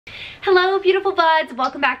Hello beautiful buds,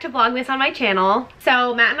 welcome back to Vlogmas on my channel.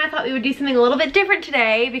 So Matt and I thought we would do something a little bit different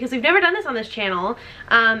today because we've never done this on this channel,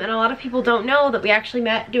 and a lot of people don't know that we actually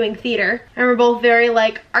met doing theater, and we're both very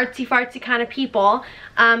like artsy fartsy kind of people.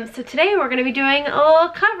 So today we're going to be doing a little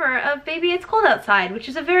cover of Baby It's Cold Outside, which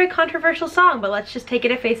is a very controversial song, but let's just take it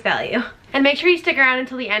at face value. And make sure you stick around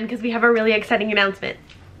until the end because we have a really exciting announcement.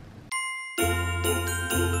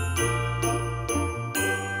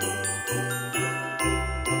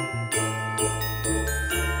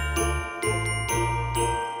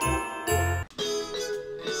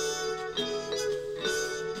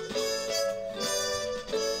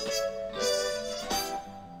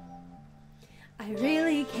 I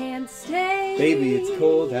really can't stay. Baby, it's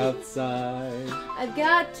cold outside. I've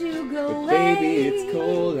got to go But away. baby, it's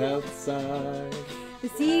cold outside.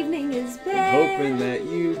 This evening is I'm very, hoping that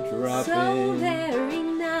you drop so in. very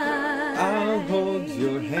nice. I'll hold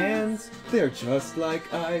your hands, they're just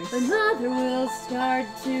like ice. My mother will start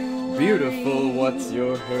to worry. Beautiful, what's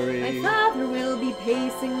your hurry? My father will be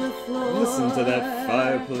pacing the floor. Listen to that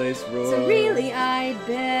fireplace roar. So really I'd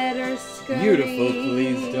better scurry. Beautiful,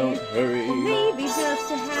 please don't hurry. Or maybe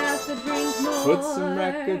just a half a drink more. Put some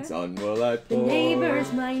records on while I The pour.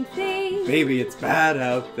 neighbors might think. Baby, it's bad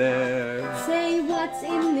out there. Say what's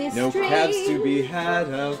in this No drink. cabs to be had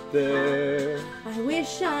out there. I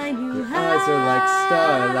wish I knew Your how eyes are like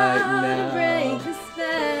starlight now. to break the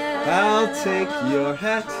spell. I'll take your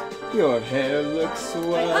hat, your hair looks I ought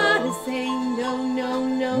swell. to say no, no,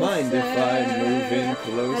 no, Mind sir. if I move in At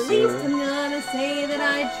closer? least I'm gonna say that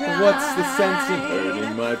I tried. What's the sense of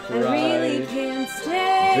hurting my I really pride? can't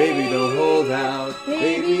stay. Baby, don't hold out.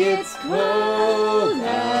 Baby, it's cold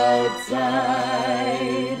outside.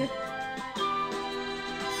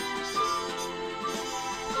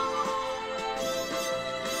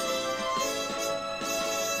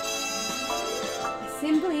 I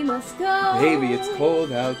simply must go. Baby, it's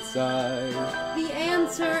cold outside. The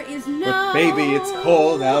answer is no. But baby, it's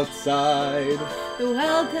cold outside. The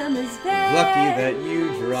welcome is there. Lucky that you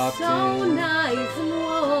dropped So in. nice and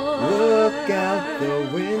warm. Look out the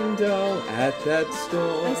window at that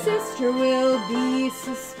storm. My sister will be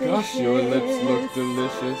suspicious. Gosh, your lips look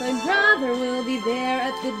delicious. My brother will be there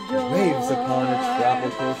at the door. Waves upon a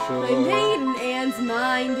tropical My shore. maiden aunt's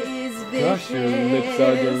mind is vicious. Gosh, your lips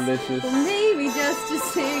are delicious. Well, maybe just a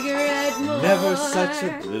cigarette more. Never such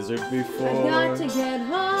a blizzard I've before. got to get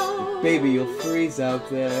home. Baby, you'll freeze out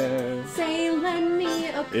there. Say, lend me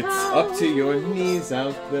a coat. It's up to your knees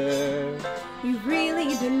out there. You've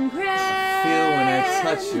really been great. Feel when I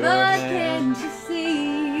touch your but hand. can't you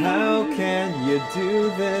see? How can you do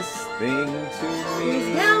this thing to There's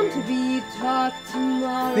bound to me? be talk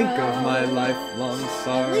tomorrow. Think of my lifelong At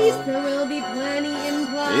least sorrow. there will be plenty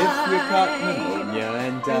implied. If you caught pneumonia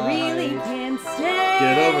and I really died, can't stay.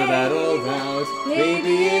 get over that old out.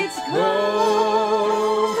 Baby, it's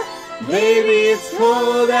cold. Baby, it's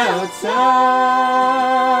cold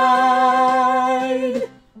outside.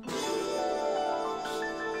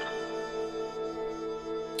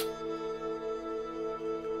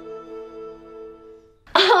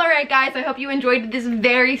 Alright guys, I hope you enjoyed this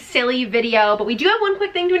very silly video, but we do have one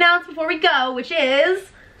quick thing to announce before we go, which is...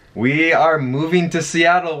 We are moving to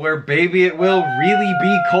Seattle where, baby, it will really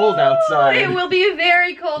be cold outside. It will be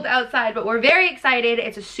very cold outside, but we're very excited.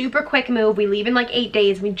 It's a super quick move. We leave in like 8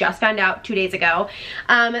 days. We just found out 2 days ago.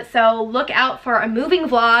 So look out for a moving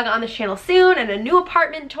vlog on this channel soon, and a new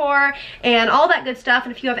apartment tour, and all that good stuff.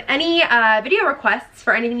 And if you have any video requests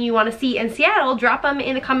for anything you want to see in Seattle, drop them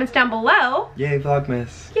in the comments down below. Yay,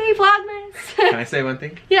 Vlogmas. Yay, Vlogmas! Can I say one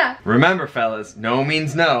thing? Yeah. Remember, fellas, no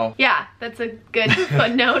means no. Yeah, that's a good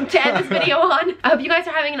footnote to end this video on. I hope you guys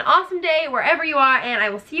are having an awesome day wherever you are, and I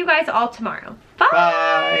will see you guys all tomorrow. Bye!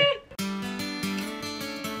 Bye.